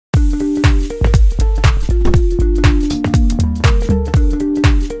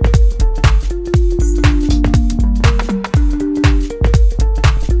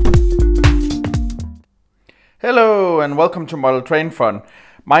welcome to Model Train Fun.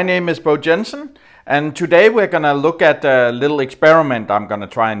 My name is Bo Jensen, and today we're gonna look at a little experiment I'm gonna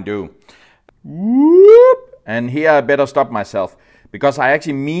try and do. Whoop! And here I better stop myself, because I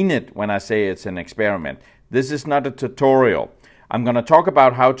actually mean it when I say it's an experiment. This is not a tutorial. I'm gonna talk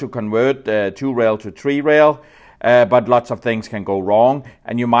about how to convert 2-rail to 3-rail, but lots of things can go wrong,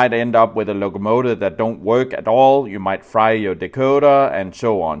 and you might end up with a locomotive that don't work at all. You might fry your decoder and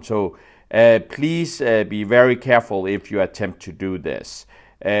so on. So please be very careful if you attempt to do this.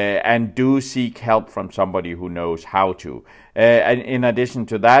 And do seek help from somebody who knows how to. And in addition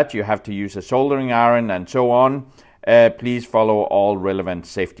to that, you have to use a soldering iron and so on. Please follow all relevant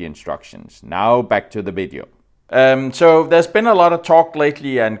safety instructions. Now back to the video. So there's been a lot of talk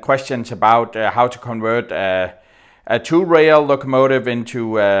lately and questions about how to convert a 2-rail locomotive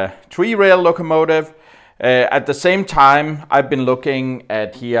into a 3-rail locomotive. At the same time, I've been looking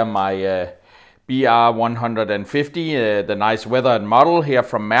at here my BR150, the nice weathered model here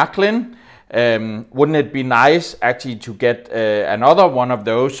from Märklin. Wouldn't it be nice actually to get another one of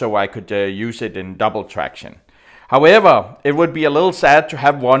those so I could use it in double traction? However, it would be a little sad to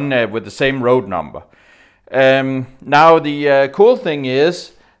have one with the same road number. Now the cool thing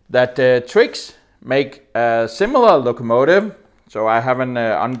is that Trix make a similar locomotive. So I haven't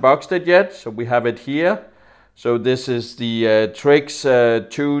unboxed it yet, so we have it here. So this is the Trix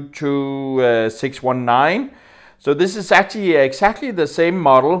 22619. So this is actually exactly the same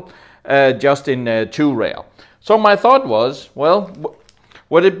model, just in 2-rail. So my thought was, well,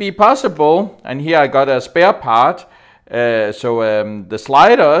 would it be possible, and here I got a spare part, the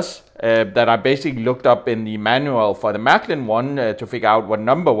sliders that I basically looked up in the manual for the Märklin one to figure out what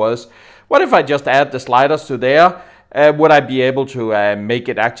number was. What if I just add the sliders to there? Would I be able to make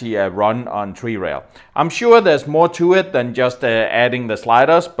it actually run on 3-rail? I'm sure there's more to it than just adding the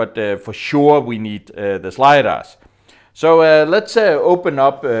sliders, but for sure we need the sliders. So let's open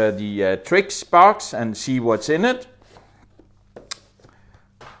up the Trix box and see what's in it.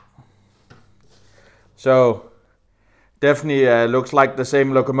 So definitely looks like the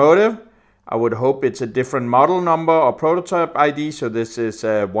same locomotive. I would hope it's a different model number or prototype ID. So this is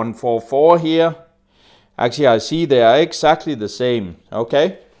 144 here. Actually, I see they are exactly the same.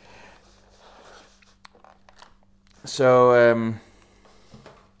 Okay. So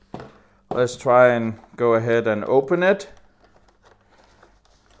let's try and go ahead and open it.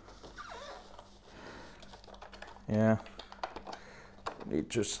 Yeah. Need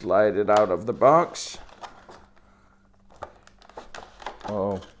to slide it out of the box.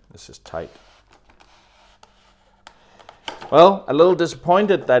 Oh, this is tight. Well, a little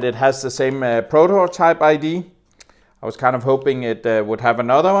disappointed that it has the same prototype ID. I was kind of hoping it would have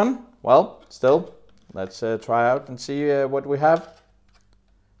another one. Well, still, let's try out and see what we have.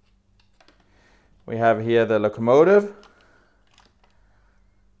 We have here the locomotive.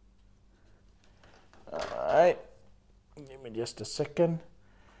 All right, give me just a second.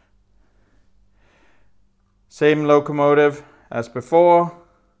 Same locomotive as before.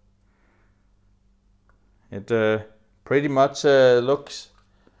 It pretty much looks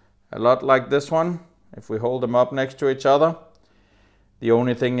a lot like this one if we hold them up next to each other. The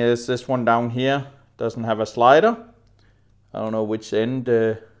only thing is this one down here doesn't have a slider. I don't know which end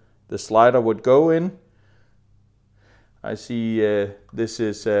the slider would go in. I see this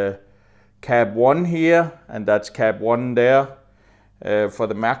is cab 1 here, and that's cab 1 there for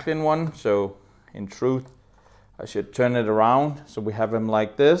the Märklin one. So in truth, I should turn it around so we have them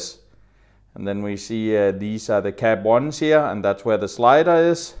like this. And then we see these are the cab 1s here, and that's where the slider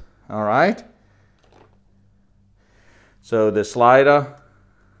is. All right. So the slider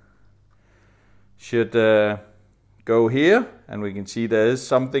should go here, and we can see there is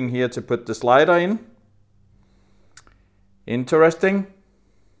something here to put the slider in. Interesting.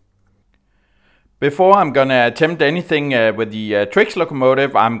 Before I'm going to attempt anything with the Trix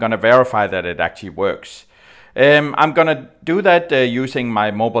locomotive, I'm going to verify that it actually works. I'm going to do that using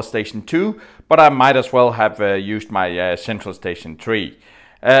my Mobile Station 2, but I might as well have used my Central Station 3.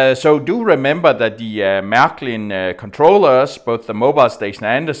 So do remember that the Märklin controllers, both the Mobile Station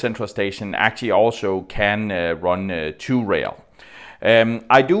and the Central Station, actually also can run 2-rail.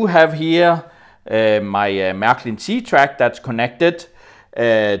 I do have here my Märklin C-track that's connected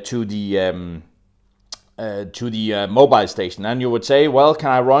to the Mobile Station. And you would say, well, can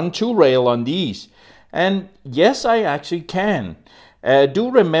I run 2-rail on these? And yes, I actually can.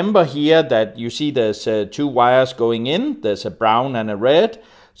 Do remember here that you see there's 2 wires going in. There's a brown and a red.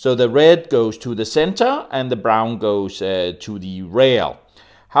 So the red goes to the center and the brown goes to the rail.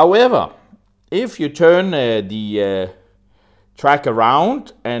 However, if you turn the track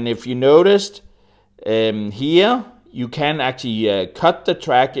around, and if you noticed here, you can actually cut the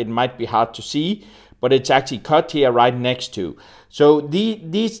track. It might be hard to see, but it's actually cut here right next to. So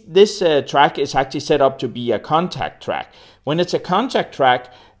this track is actually set up to be a contact track. When it's a contact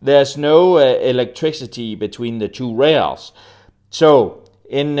track, there's no electricity between the two rails. So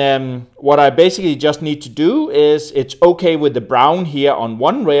in what I basically just need to do is, it's okay with the brown here on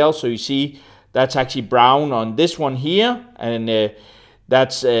one rail. So you see that's actually brown on this one here, and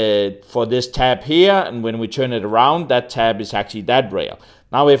that's for this tab here, and when we turn it around, that tab is actually that rail.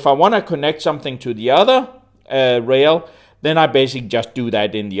 Now if I want to connect something to the other rail, then I basically just do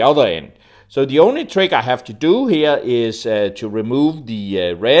that in the other end. So the only trick I have to do here is to remove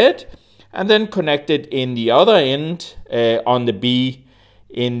the red and then connect it in the other end on the B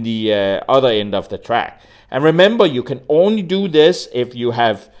in the other end of the track. And remember, you can only do this if you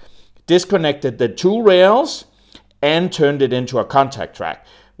have disconnected the two rails and turned it into a contact track.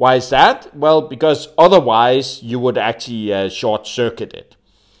 Why is that? Well, because otherwise you would actually short circuit it.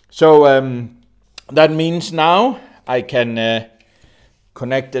 So that means now I can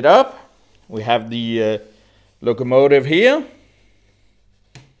connect it up. We have the locomotive here.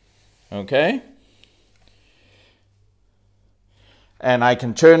 Okay. And I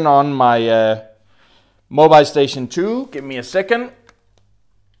can turn on my mobile station 2. Give me a second.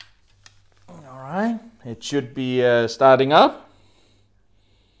 All right. It should be starting up.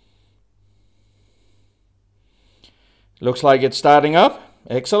 Looks like it's starting up.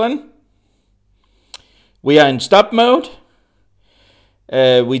 Excellent. We are in stop mode.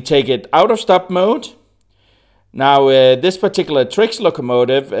 We take it out of stop mode. Now this particular Trix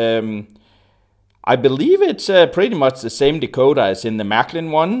locomotive, I believe it's pretty much the same decoder as in the Märklin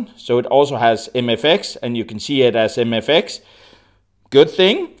one. So it also has MFX, and you can see it as MFX. Good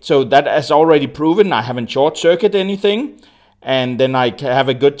thing. So that has already proven I haven't short circuited anything. And then I have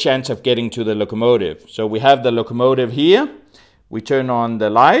a good chance of getting to the locomotive. So we have the locomotive here. We turn on the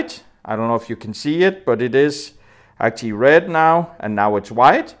light. I don't know if you can see it, but it is actually red now, and now it's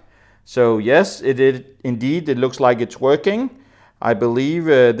white. So yes, indeed, it looks like it's working. I believe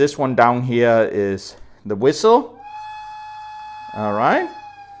this one down here is the whistle. All right.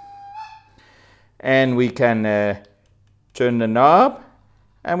 And we can turn the knob,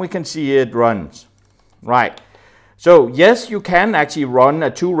 and we can see it runs. Right. So yes, you can actually run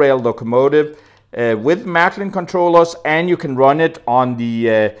a two-rail locomotive with Märklin controllers, and you can run it on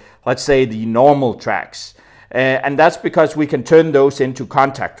the, let's say, the normal tracks. And that's because we can turn those into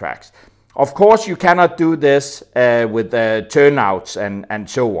contact tracks. Of course, you cannot do this with turnouts and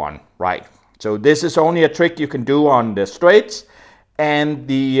so on, right? So this is only a trick you can do on the straights and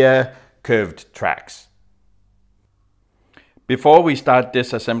the curved tracks. Before we start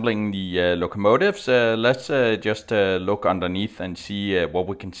disassembling the locomotives, let's just look underneath and see what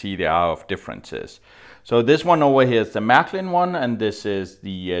we can see there are of differences. So this one over here is the Märklin one, and this is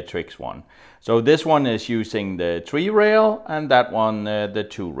the Trix one. So this one is using the 3-rail, and that one the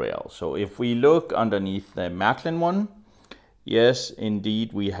 2-rail. So if we look underneath the Märklin one, yes,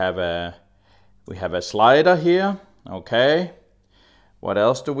 indeed we have a slider here. Okay. What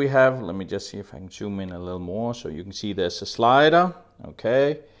else do we have? Let me just see if I can zoom in a little more so you can see there's a slider.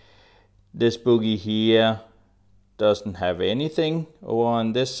 Okay. This boogie here doesn't have anything over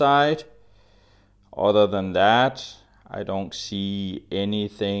on this side. Other than that, I don't see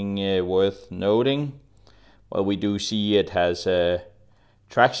anything worth noting. Well, we do see it has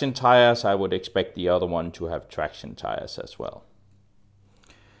traction tires. I would expect the other one to have traction tires as well.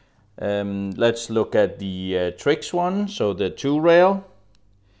 Let's look at the Trix one, so the 2-rail.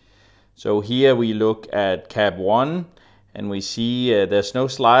 So here we look at cab 1, and we see there's no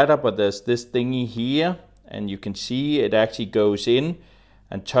slider, but there's this thingy here, and you can see it actually goes in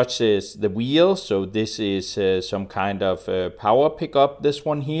and touches the wheel. So this is some kind of power pickup, this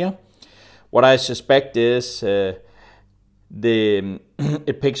one here. What I suspect is it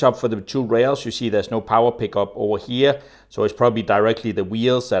picks up for the 2 rails. You see there's no power pickup over here, so it's probably directly the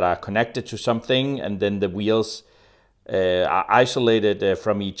wheels that are connected to something, and then the wheels are isolated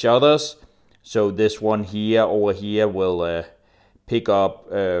from each other's. So this one here over here will pick up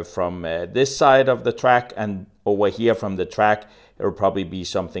from this side of the track, and over here from the track it will probably be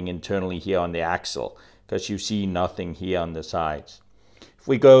something internally here on the axle, because you see nothing here on the sides. If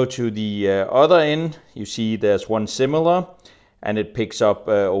we go to the other end, you see there's one similar, and it picks up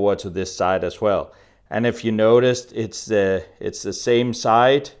over to this side as well. And if you noticed, it's the same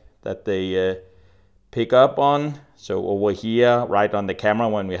side that they pick up on. So over here, right on the camera,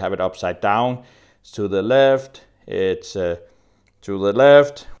 when we have it upside down, it's to the left, it's to the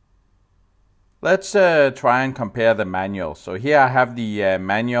left. Let's try and compare the manual. So here I have the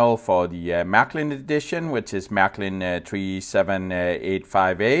manual for the Märklin edition, which is Märklin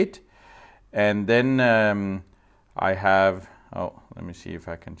 37858. And then I have, let me see if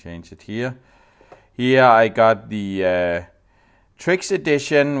I can change it here. Here I got the Trix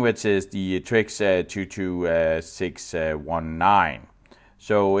edition, which is the Trix 22619.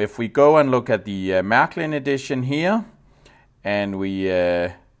 So if we go and look at the Märklin edition here, and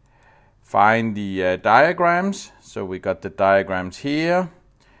we find the diagrams. So we got the diagrams here.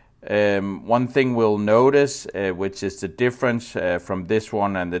 One thing we'll notice, which is the difference from this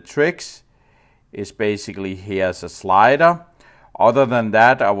one and the Trix, is basically here's a slider. Other than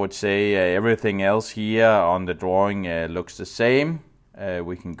that, I would say everything else here on the drawing looks the same.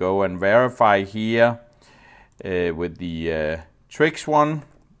 We can go and verify here with the Trix one.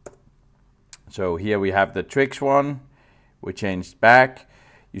 So here we have the Trix one. We changed back.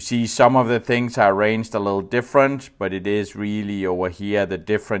 You see some of the things are arranged a little different, but it is really over here the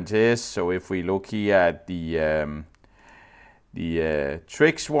difference is. So if we look here at the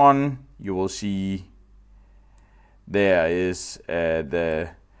Trix one, you will see there is the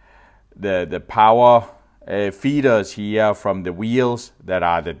power feeders here from the wheels that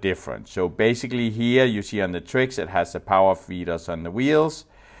are the difference. So basically here you see on the Trix it has the power feeders on the wheels,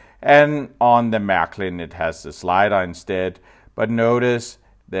 and on the Märklin it has the slider instead. But notice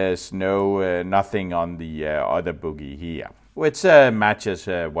there's nothing on the other bogie here, which matches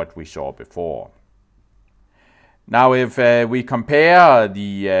what we saw before. Now if we compare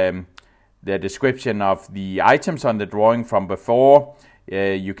the description of the items on the drawing from before,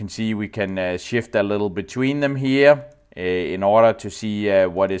 you can see we can shift a little between them here in order to see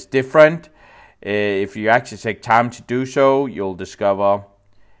what is different. If you actually take time to do so, you'll discover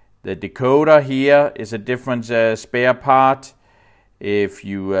the decoder here is a different spare part. If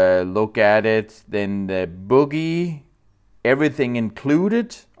you look at it, then the bogie, everything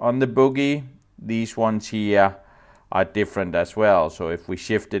included on the bogie, these ones here are different as well. So if we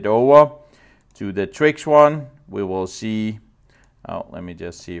shift it over to the Trix one, we will see, let me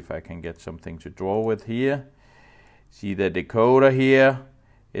just see if I can get something to draw with here. See the decoder here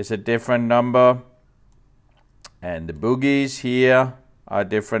is a different number, and the bogies here are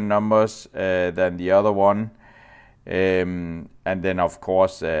different numbers than the other one. And then of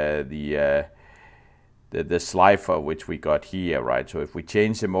course the slifer which we got here, right? So if we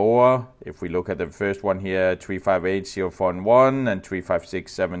change them over, if we look at the first one here, 3580411 and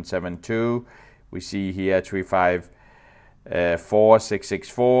 356772, we see here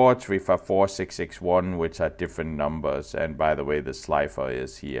 354664, 354661, which are different numbers. And by the way, the slifer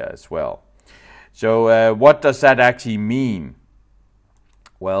is here as well. So what does that actually mean?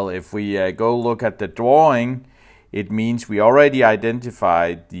 Well, if we go look at the drawing, it means we already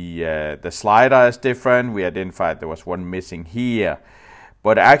identified the slider as different. We identified there was one missing here.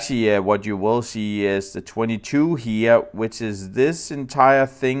 But actually what you will see is the 22 here, which is this entire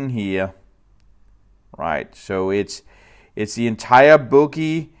thing here. Right, so it's the entire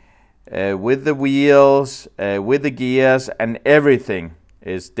bogie with the wheels, with the gears, and everything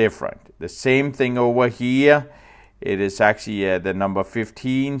is different. The same thing over here. It is actually the number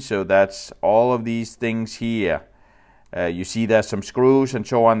 15, so that's all of these things here. You see there's some screws and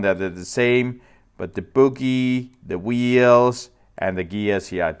so on that are the same, but the bogie, the wheels, and the gears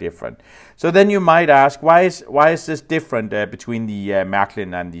here are different. So then you might ask, why is this different between the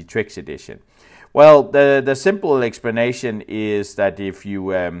Märklin and the Trix edition? Well, the simple explanation is that if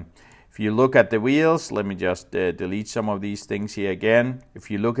you look at the wheels, let me just delete some of these things here again.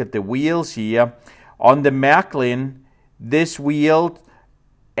 If you look at the wheels here, on the Märklin, this wheel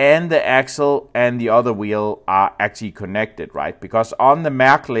and the axle and the other wheel are actually connected, right? Because on the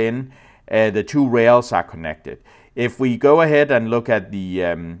Märklin, the two rails are connected. If we go ahead and look at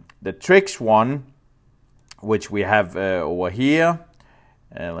the Trix one, which we have over here,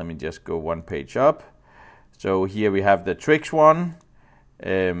 let me just go one page up. So here we have the Trix one.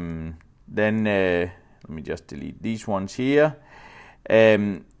 Then let me just delete these ones here.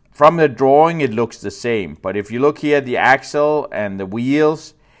 From the drawing, it looks the same. But if you look here, the axle and the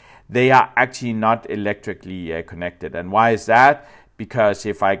wheels, they are actually not electrically connected. And why is that? Because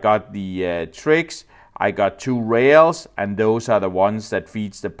if I got the Trix, I got two rails, and those are the ones that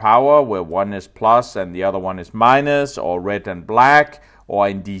feeds the power, where one is plus and the other one is minus, or red and black, or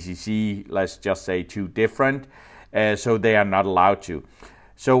in DCC, let's just say two different. So they are not allowed to.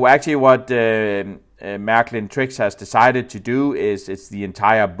 So actually what Märklin Trix has decided to do is it's the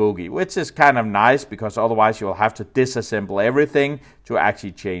entire bogie, which is kind of nice because otherwise you'll have to disassemble everything to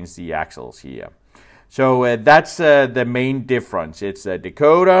actually change the axles here. So that's the main difference. It's a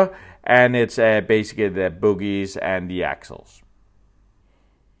decoder and it's basically the bogies and the axles.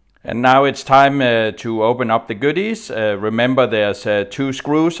 And now it's time to open up the goodies. Remember, there's 2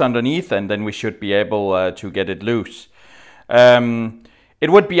 screws underneath, and then we should be able to get it loose. It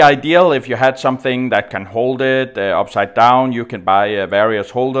would be ideal if you had something that can hold it upside down. You can buy various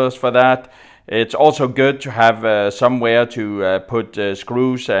holders for that. It's also good to have somewhere to put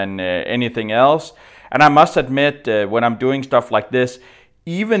screws and anything else. And I must admit, when I'm doing stuff like this,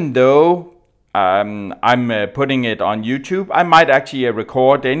 even though I'm putting it on YouTube, I might actually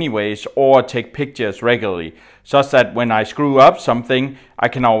record anyways or take pictures regularly, such that when I screw up something, I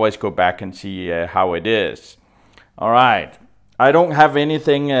can always go back and see how it is. All right, I don't have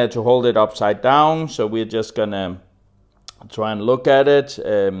anything to hold it upside down, so we're just gonna try and look at it.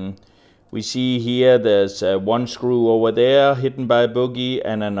 We see here there's 1 screw over there hidden by a bogie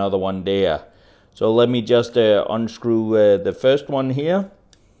and another one there. So let me just unscrew the first one here.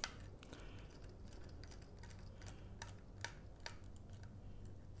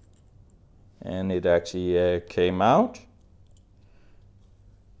 And it actually came out.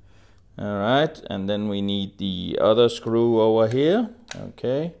 All right, and then we need the other screw over here.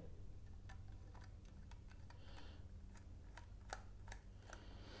 Okay.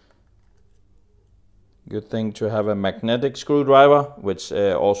 Good thing to have a magnetic screwdriver, which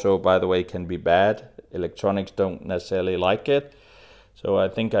also, by the way, can be bad. Electronics don't necessarily like it. So I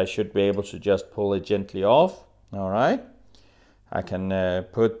think I should be able to just pull it gently off. All right. I can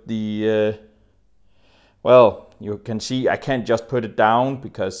put the, well, you can see I can't just put it down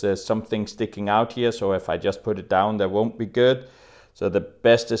because there's something sticking out here. So if I just put it down, that won't be good. So the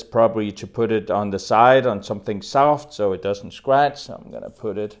best is probably to put it on the side on something soft so it doesn't scratch. So I'm going to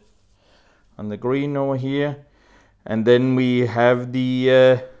put it on the green over here, and then we have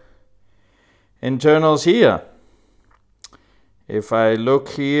the internals here. If I look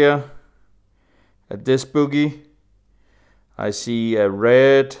here at this bogie, I see a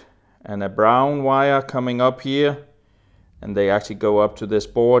red and a brown wire coming up here, and they actually go up to this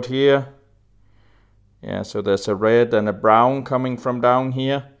board here. Yeah, so there's a red and a brown coming from down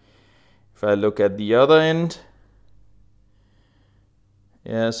here. If I look at the other end,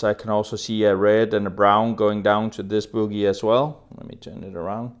 yes, I can also see a red and a brown going down to this bogie as well. Let me turn it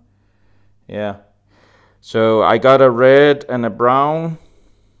around. Yeah. So I got a red and a brown.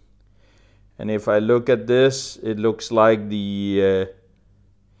 And if I look at this, it looks like the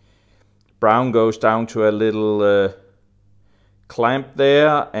brown goes down to a little clamp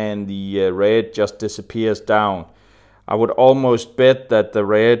there, and the red just disappears down. I would almost bet that the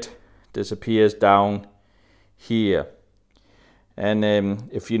red disappears down here. And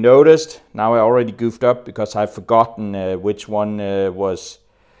if you noticed, now I already goofed up because I've forgotten which one was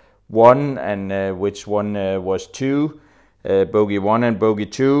 1 and which one was 2. Bogie 1 and bogie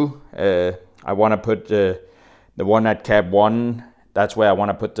 2. I want to put the one at cab 1. That's where I want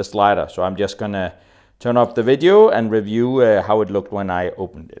to put the slider. So I'm just going to turn off the video and review how it looked when I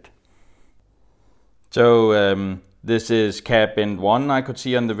opened it. So this is cab end 1 I could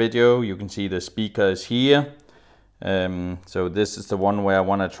see on the video. You can see the speakers here. So this is the one where I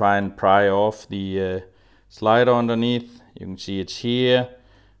want to try and pry off the slider underneath. You can see it's here.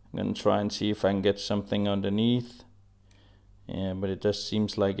 I'm going to try and see if I can get something underneath. Yeah, but it just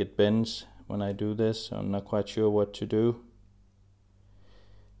seems like it bends when I do this. So I'm not quite sure what to do.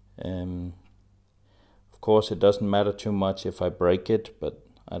 Of course, it doesn't matter too much if I break it, but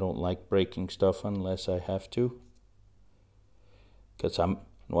I don't like breaking stuff unless I have to.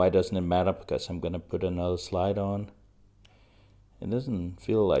 Why doesn't it matter? Because I'm going to put another slide on. It doesn't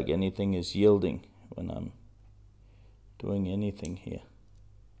feel like anything is yielding when I'm doing anything here.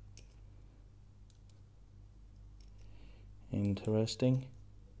 Interesting.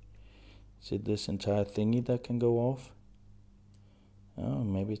 Is it this entire thingy that can go off? Oh,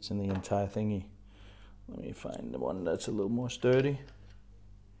 maybe it's in the entire thingy. Let me find the one that's a little more sturdy.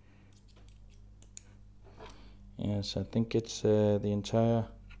 Yes, I think it's the entire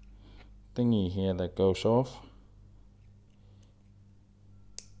thingy here that goes off.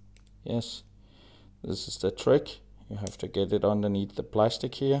 Yes, this is the trick. You have to get it underneath the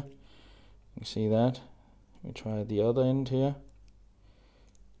plastic here. You see that? Let me try the other end here.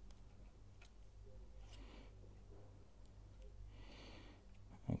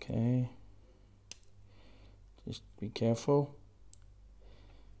 Okay. Just be careful.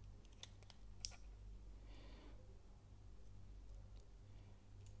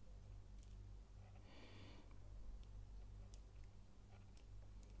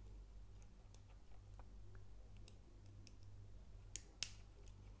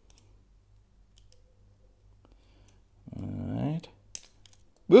 Alright.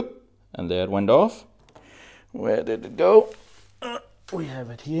 Whoop! and there it went off. Where did it go? We have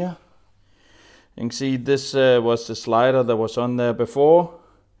it here. You can see this was the slider that was on there before.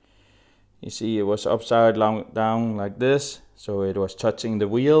 You see it was upside down like this, so it was touching the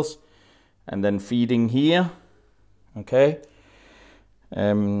wheels and then feeding here. Okay.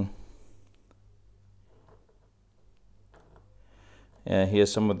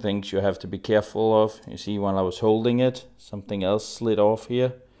 Here's some of the things you have to be careful of. You see, when I was holding it, something else slid off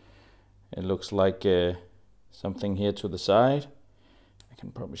here. It looks like something here to the side. I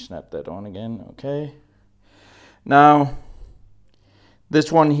can probably snap that on again. Okay. Now,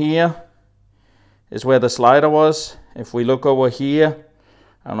 this one here is where the slider was. If we look over here,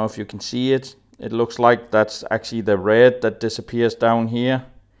 I don't know if you can see it. It looks like that's actually the red that disappears down here.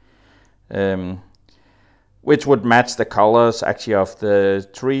 Which would match the colors actually of the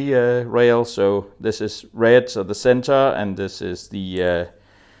tree rail. So this is red, so the center, and this is the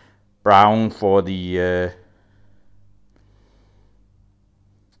brown for the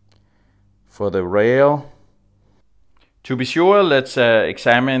rail. To be sure, let's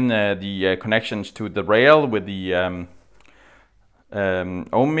examine the connections to the rail with the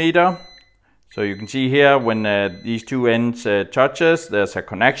ohm meter. So you can see here when these two ends touches, there's a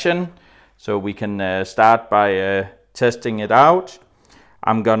connection. So we can start by testing it out.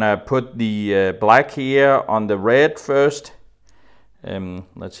 I'm gonna put the black here on the red first.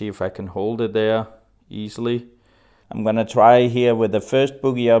 Let's see if I can hold it there easily. I'm gonna try here with the first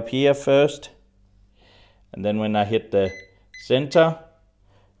boogie up here first. And then when I hit the center,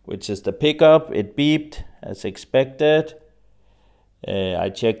 which is the pickup, it beeped as expected.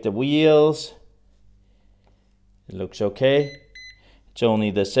 I checked the wheels. It looks okay. It's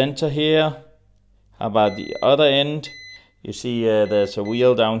only the center here. How about the other end? You see there's a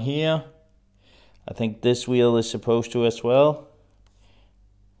wheel down here. I think this wheel is supposed to as well.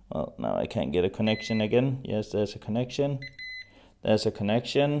 Well, now I can't get a connection again. Yes, there's a connection. There's a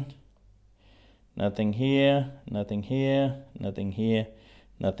connection. Nothing here, nothing here, nothing here,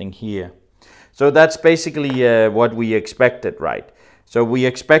 nothing here. So that's basically what we expected, right? So we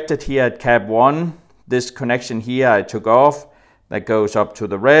expected here at cab 1, this connection here I took off. That goes up to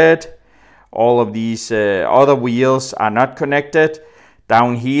the red. All of these other wheels are not connected.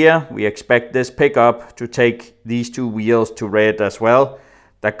 Down here, we expect this pickup to take these two wheels to red as well.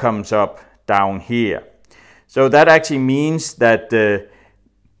 That comes up down here. So that actually means that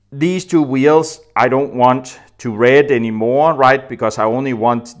these two wheels, I don't want to red anymore, right? Because I only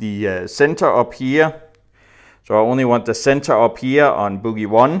want the center up here. So I only want the center up here on boogie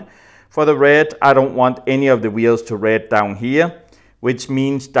 1. For the red, I don't want any of the wheels to red down here, which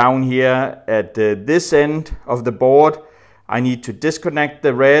means down here at this end of the board, I need to disconnect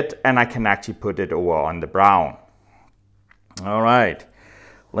the red and I can actually put it over on the brown. All right,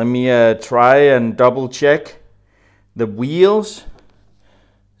 let me try and double check the wheels.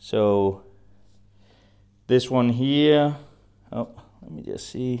 So this one here, oh, let me just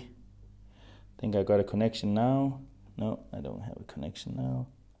see. I think I got a connection now. No, I don't have a connection now.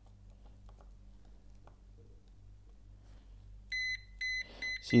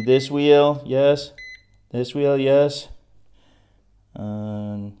 See this wheel, yes. This wheel, yes.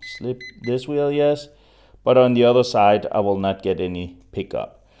 And slip this wheel, yes. But on the other side, I will not get any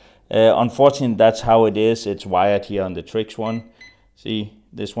pickup. Unfortunately, that's how it is. It's wired here on the Trix one. See,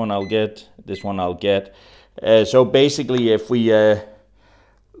 this one I'll get, this one I'll get. So basically, if we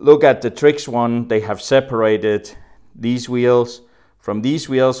look at the Trix one, they have separated these wheels from these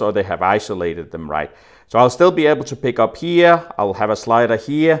wheels, or they have isolated them, right? So I'll still be able to pick up here. I'll have a slider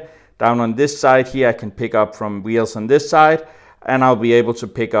here. Down on this side here, I can pick up from wheels on this side. And I'll be able to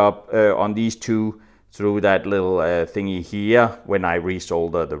pick up on these two through that little thingy here when I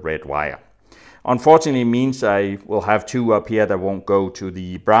resolder the red wire. Unfortunately, it means I will have two up here that won't go to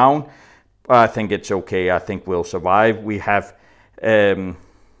the brown. But I think it's okay. I think we'll survive. We have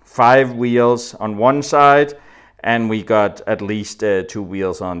 5 wheels on one side, and we got at least 2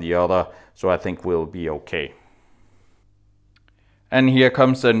 wheels on the other. So I think we'll be okay. And here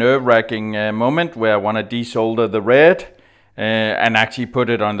comes the nerve-wracking moment where I want to desolder the red and actually put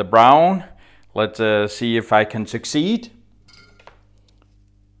it on the brown. Let's see if I can succeed.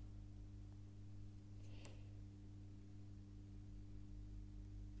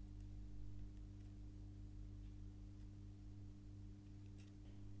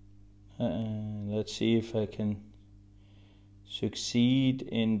 Let's see if I can succeed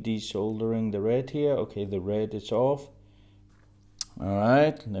in desoldering the red here. Okay, the red is off. All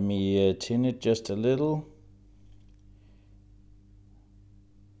right, let me tin it just a little.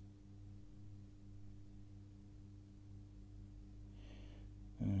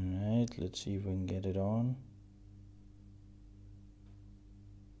 All right, let's see if we can get it on.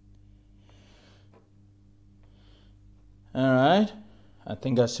 Alright, I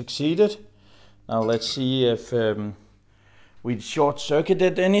think I succeeded. Now let's see if we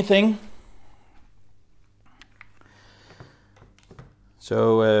short-circuited anything.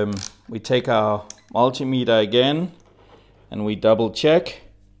 So we take our multimeter again and we double check.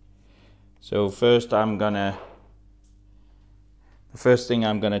 So first the first thing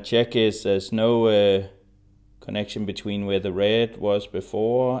I'm gonna check is there's no connection between where the red was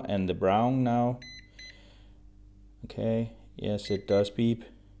before and the brown now. Okay, yes, it does beep.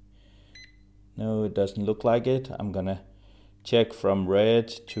 No, it doesn't look like it. I'm gonna check from red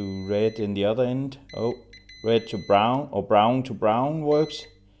to red in the other end. Oh, red to brown, or brown to brown works,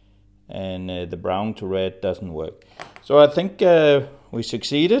 and the brown to red doesn't work. So I think we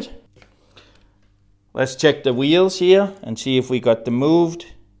succeeded. Let's check the wheels here and see if we got them moved.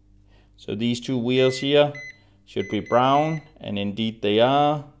 So these two wheels here should be brown, and indeed they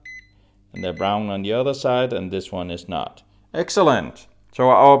are. And they're brown on the other side, and this one is not. Excellent. So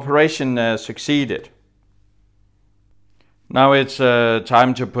our operation succeeded. Now it's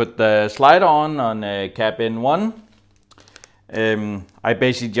time to put the slider on cabin 1. I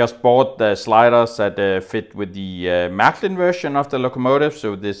basically just bought the sliders that fit with the Märklin version of the locomotive.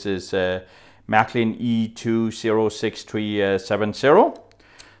 So this is Märklin E206370.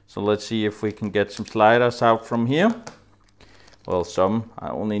 So let's see if we can get some sliders out from here. Well, some. I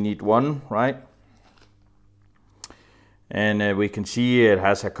only need one, right? And we can see it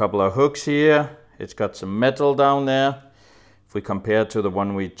has a couple of hooks here. It's got some metal down there. If we compare to the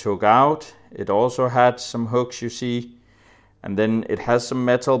one we took out, it also had some hooks, you see. And then it has some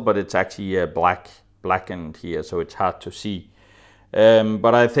metal, but it's actually blackened here, so it's hard to see.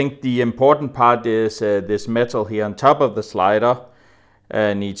 But I think the important part is this metal here on top of the slider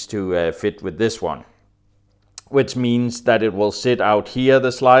needs to fit with this one, which means that it will sit out here,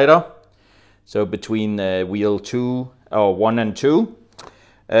 the slider, so between wheel 1 and 2.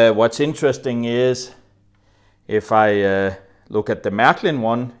 What's interesting is if I look at the Märklin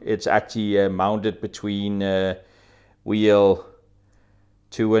one, it's actually mounted between wheel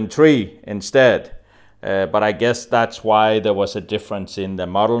 2 and 3 instead. But I guess that's why there was a difference in the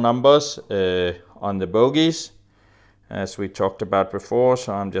model numbers on the bogies, as we talked about before.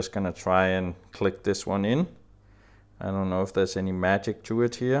 So I'm just going to try and click this one in. I don't know if there's any magic to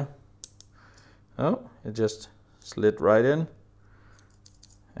it here. Oh, it just slid right in.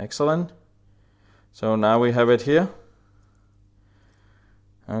 Excellent. So now we have it here.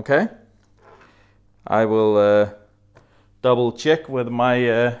 Okay. I will double check with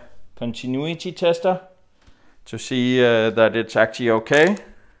my continuity tester to see that it's actually okay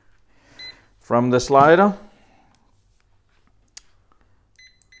from the slider.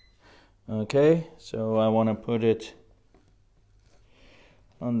 Okay, so I want to put it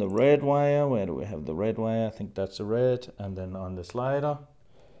on the red wire. Where do we have the red wire? I think that's the red, and then on the slider.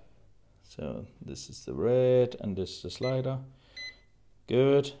 So this is the red and this is the slider.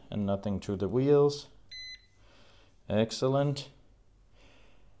 Good, and nothing to the wheels. Excellent.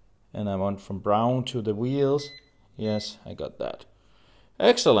 And I want from brown to the wheels. Yes, I got that.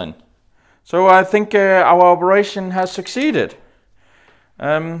 Excellent. So I think our operation has succeeded.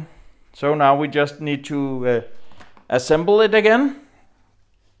 So now we just need to assemble it again.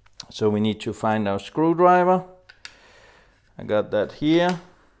 So we need to find our screwdriver. I got that here.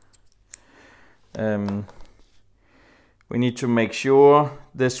 We need to make sure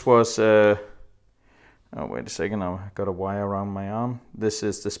this was oh, wait a second, I got a wire around my arm. This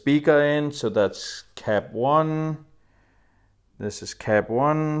is the speaker end, so that's cab 1. This is cab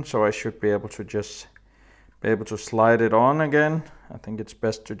 1, so I should be able to just be able to slide it on again. I think it's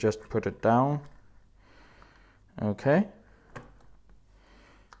best to just put it down. Okay.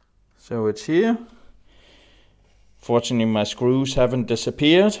 So it's here. Fortunately, my screws haven't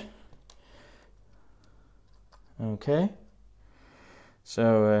disappeared. Okay.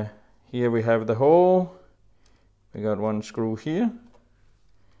 So here we have the hole. We got one screw here.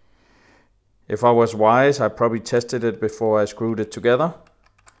 If I was wise, I probably tested it before I screwed it together.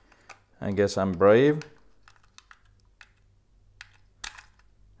 I guess I'm brave.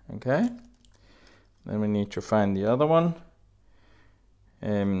 Okay. Then we need to find the other one.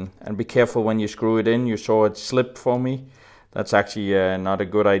 And be careful when you screw it in. You saw it slip for me. That's actually not a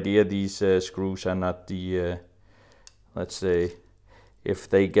good idea. These screws are not the, let's say, if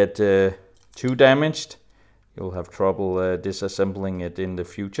they get too damaged, you'll have trouble disassembling it in the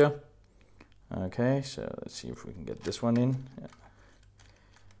future. Okay, so let's see if we can get this one in.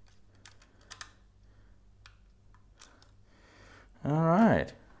 Yeah. All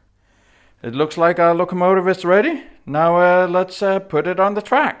right. It looks like our locomotive is ready. Now let's put it on the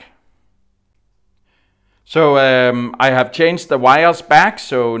track. So I have changed the wires back,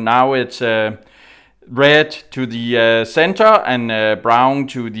 so now it's red to the center and brown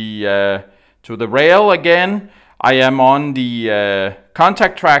to the rail again. I am on the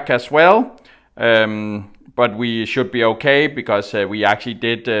contact track as well, but we should be okay because we actually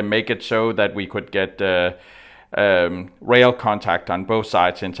did make it so that we could get rail contact on both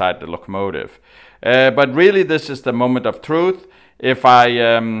sides inside the locomotive. But really this is the moment of truth. If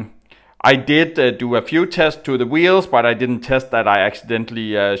I did do a few tests to the wheels, but I didn't test that I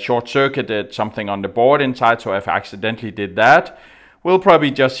accidentally short-circuited something on the board inside, so if I accidentally did that, we'll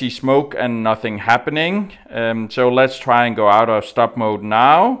probably just see smoke and nothing happening. So let's try and go out of stop mode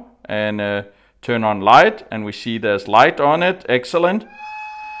now and turn on light, and we see there's light on it. Excellent.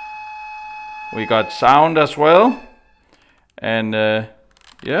 We got sound as well, and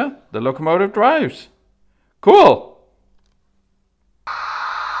yeah, the locomotive drives. Cool.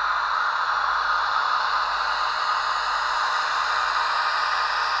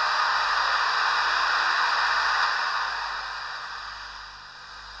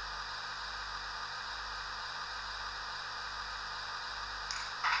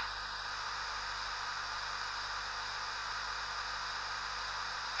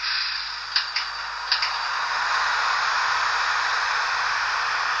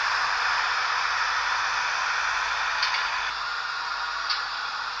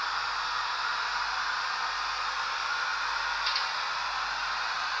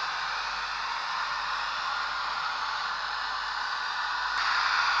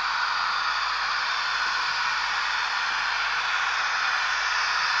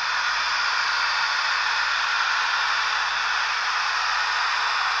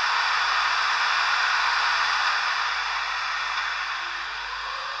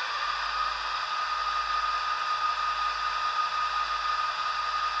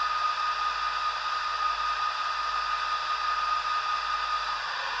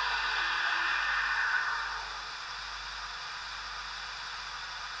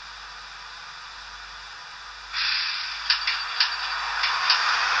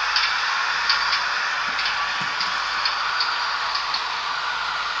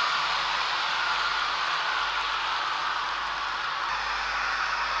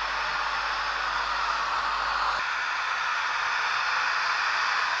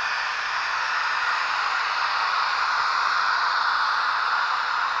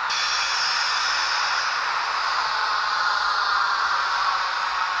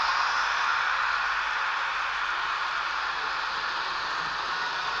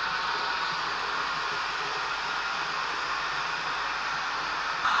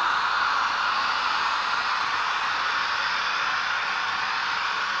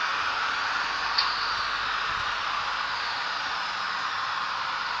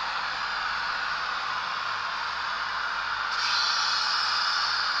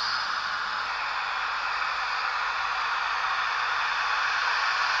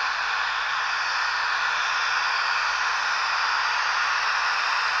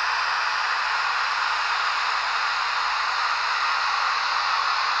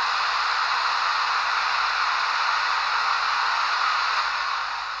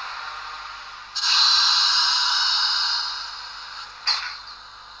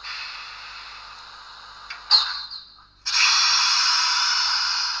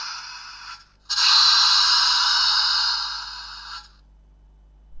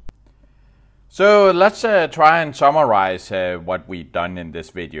 So let's try and summarize what we've done in this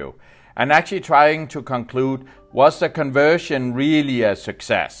video, and actually trying to conclude, was the conversion really a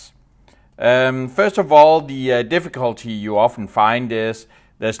success? First of all, the difficulty you often find is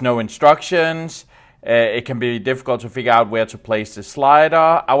there's no instructions. It can be difficult to figure out where to place the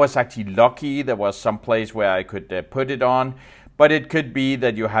slider. I was actually lucky there was some place where I could put it on, but it could be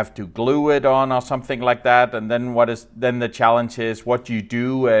that you have to glue it on or something like that. And then the challenge is what you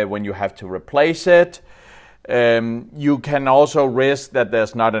do when you have to replace it. You can also risk that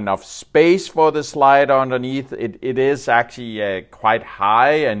there's not enough space for the slider underneath. It is actually quite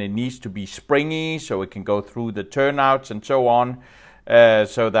high, and it needs to be springy so it can go through the turnouts and so on.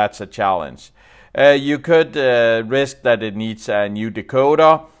 So that's a challenge. You could risk that it needs a new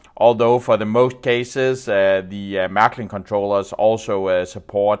decoder, although for the most cases the Märklin controllers also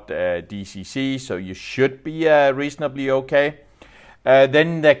support DCC, so you should be reasonably okay.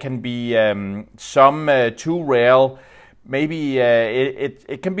 Then there can be some two-rail. Maybe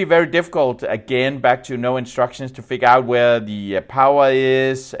it can be very difficult, again, back to no instructions, to figure out where the power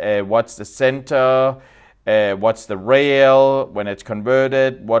is, what's the center, what's the rail when it's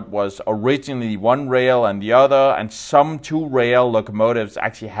converted, what was originally one rail and the other, and some two-rail locomotives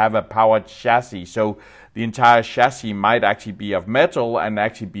actually have a powered chassis, so the entire chassis might actually be of metal and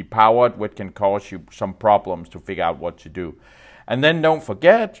actually be powered, which can cause you some problems to figure out what to do. And then don't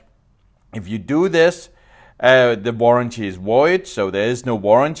forget, if you do this, the warranty is void, so there is no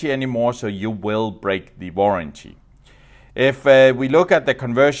warranty anymore, so you will break the warranty. If we look at the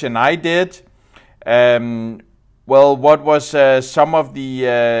conversion I did, well, what was some of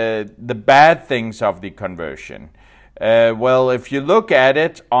the bad things of the conversion? Well, if you look at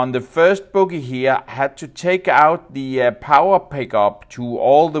it, on the first bogie here, I had to take out the power pickup to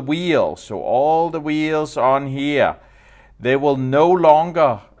all the wheels. So all the wheels on here, they will no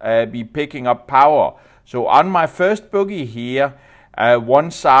longer be picking up power. So on my first bogie here,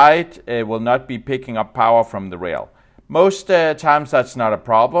 one side will not be picking up power from the rail. Most times that's not a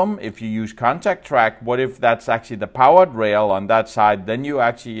problem. If you use contact track, what if that's actually the powered rail on that side? Then you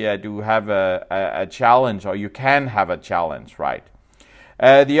actually do have a challenge, or you can have a challenge, right?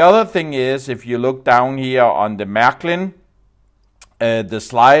 The other thing is, if you look down here on the Märklin, the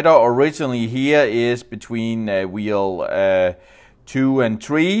slider originally here is between wheel 2 and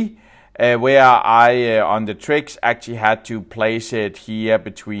 3. Where I, on the Trix, actually had to place it here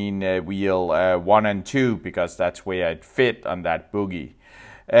between wheel 1 and 2, because that's where it fit on that bogie.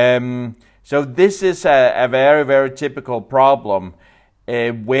 So this is a very, very typical problem.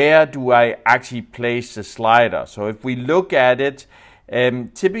 Where do I actually place the slider? So if we look at it,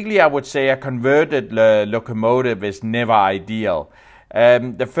 typically I would say a converted locomotive is never ideal.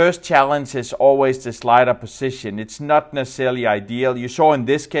 The first challenge is always the slider position. It's not necessarily ideal. You saw in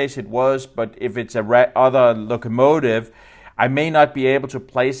this case it was, but if it's a other locomotive, I may not be able to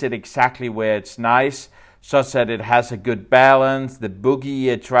place it exactly where it's nice, such that it has a good balance, the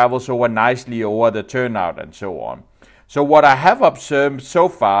bogie travels over nicely over the turnout and so on. So what I have observed so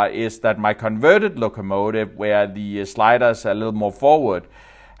far is that my converted locomotive, where the slider is a little more forward,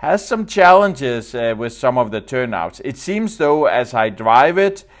 has some challenges with some of the turnouts. It seems though, as I drive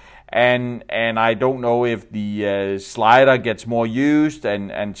it, and I don't know if the slider gets more used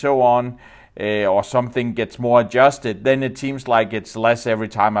and so on, or something gets more adjusted, then it seems like it's less every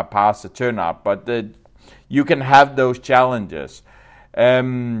time I pass the turnout. But you can have those challenges.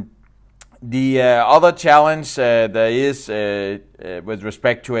 The other challenge there is with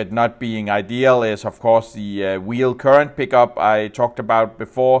respect to it not being ideal is, of course, the wheel current pickup I talked about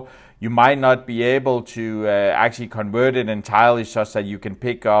before. You might not be able to actually convert it entirely such that you can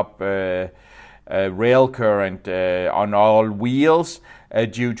pick up rail current on all wheels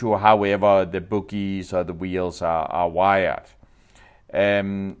due to however the bogies or the wheels are wired.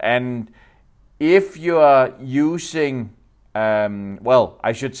 And if you are using well,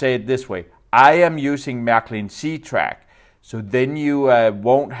 I should say it this way. I am using Märklin C-Track, so then you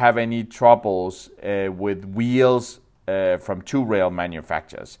won't have any troubles with wheels from two-rail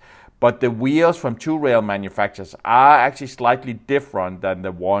manufacturers. But the wheels from two-rail manufacturers are actually slightly different than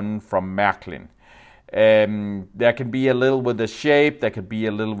the one from Märklin. There can be a little with the shape, there could be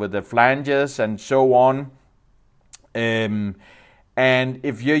a little with the flanges and so on. And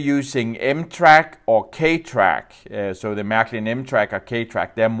if you're using M-Track or K-Track, so the Märklin M-Track or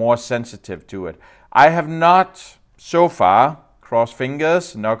K-Track, they're more sensitive to it. I have not, so far, cross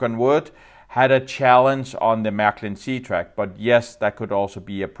fingers, knock on wood, had a challenge on the Märklin C-Track, but yes, that could also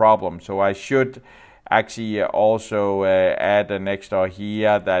be a problem. So I should actually also add an extra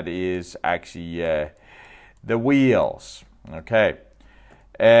here that is actually the wheels. Okay.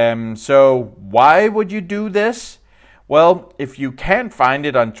 So why would you do this? Well, if you can't find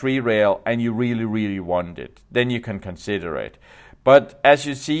it on 3-rail and you really, really want it, then you can consider it. But as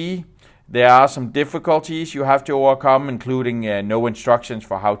you see, there are some difficulties you have to overcome, including no instructions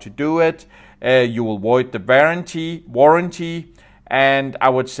for how to do it. You will void the warranty, and I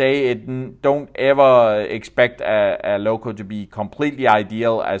would say don't ever expect a loco to be completely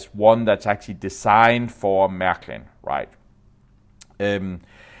ideal as one that's actually designed for Märklin, right?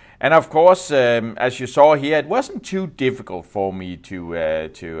 And of course, as you saw here, it wasn't too difficult for me to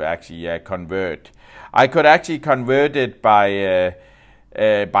actually convert. I could actually convert it by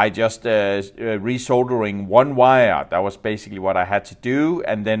just resoldering one wire. That was basically what I had to do,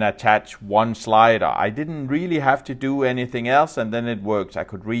 and then attach one slider. I didn't really have to do anything else, and then it works. I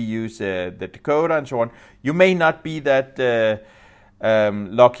could reuse the decoder and so on. You may not be that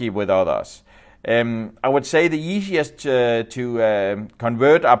lucky with others. I would say the easiest to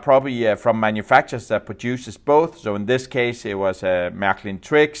convert are probably from manufacturers that produces both. So in this case, it was Märklin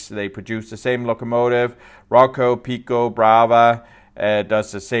Trix. They produce the same locomotive. Rocco, Pico, Brava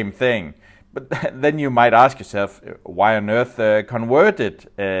does the same thing. But then you might ask yourself, why on earth convert it?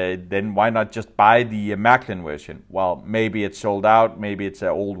 Then why not just buy the Märklin version? Well, maybe it's sold out, maybe it's an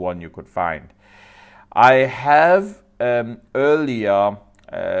old one you could find. I have earlier,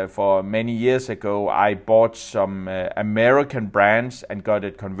 for many years ago, I bought some American brands and got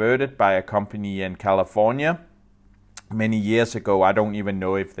it converted by a company in California. Many years ago, I don't even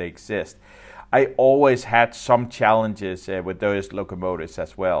know if they exist. I always had some challenges with those locomotives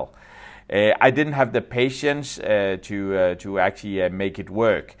as well. I didn't have the patience to actually make it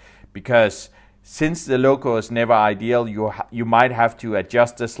work, because since the loco is never ideal, you might have to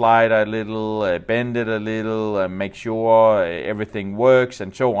adjust the slider a little, bend it a little, make sure everything works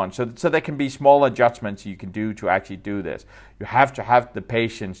and so on. So there can be small adjustments you can do to actually do this. You have to have the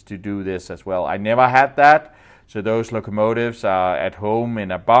patience to do this as well. I never had that, so those locomotives are at home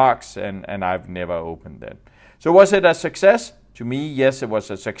in a box, and I've never opened it. So was it a success? To me, yes, it was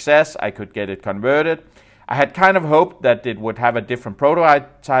a success. I could get it converted. I had kind of hoped that it would have a different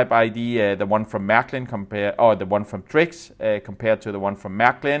prototype ID, the one from Märklin the one from Trix compared to the one from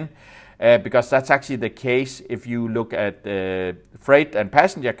Märklin, because that's actually the case if you look at freight and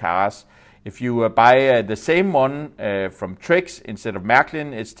passenger cars. If you buy the same one from Trix instead of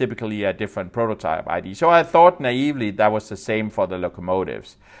Märklin, it's typically a different prototype ID. So I thought naively that was the same for the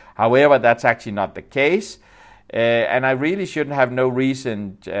locomotives. However, that's actually not the case. And I really shouldn't have no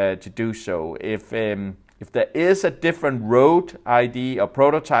reason to do so. If there is a different road ID or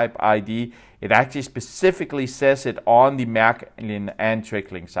prototype ID, it actually specifically says it on the Märklin and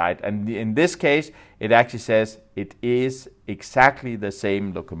Trix side. And in this case, it actually says it is exactly the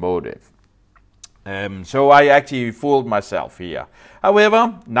same locomotive. So I actually fooled myself here.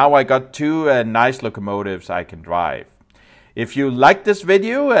 However, now I got two nice locomotives I can drive. If you like this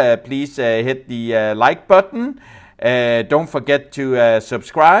video, please hit the like button. Don't forget to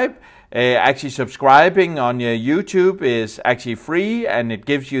subscribe. Actually, subscribing on your YouTube is actually free, and it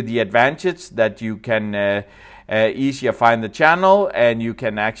gives you the advantage that you can easier find the channel, and you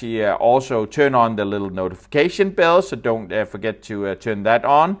can actually also turn on the little notification bell, so don't forget to turn that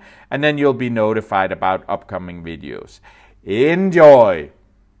on, and then you'll be notified about upcoming videos. Enjoy!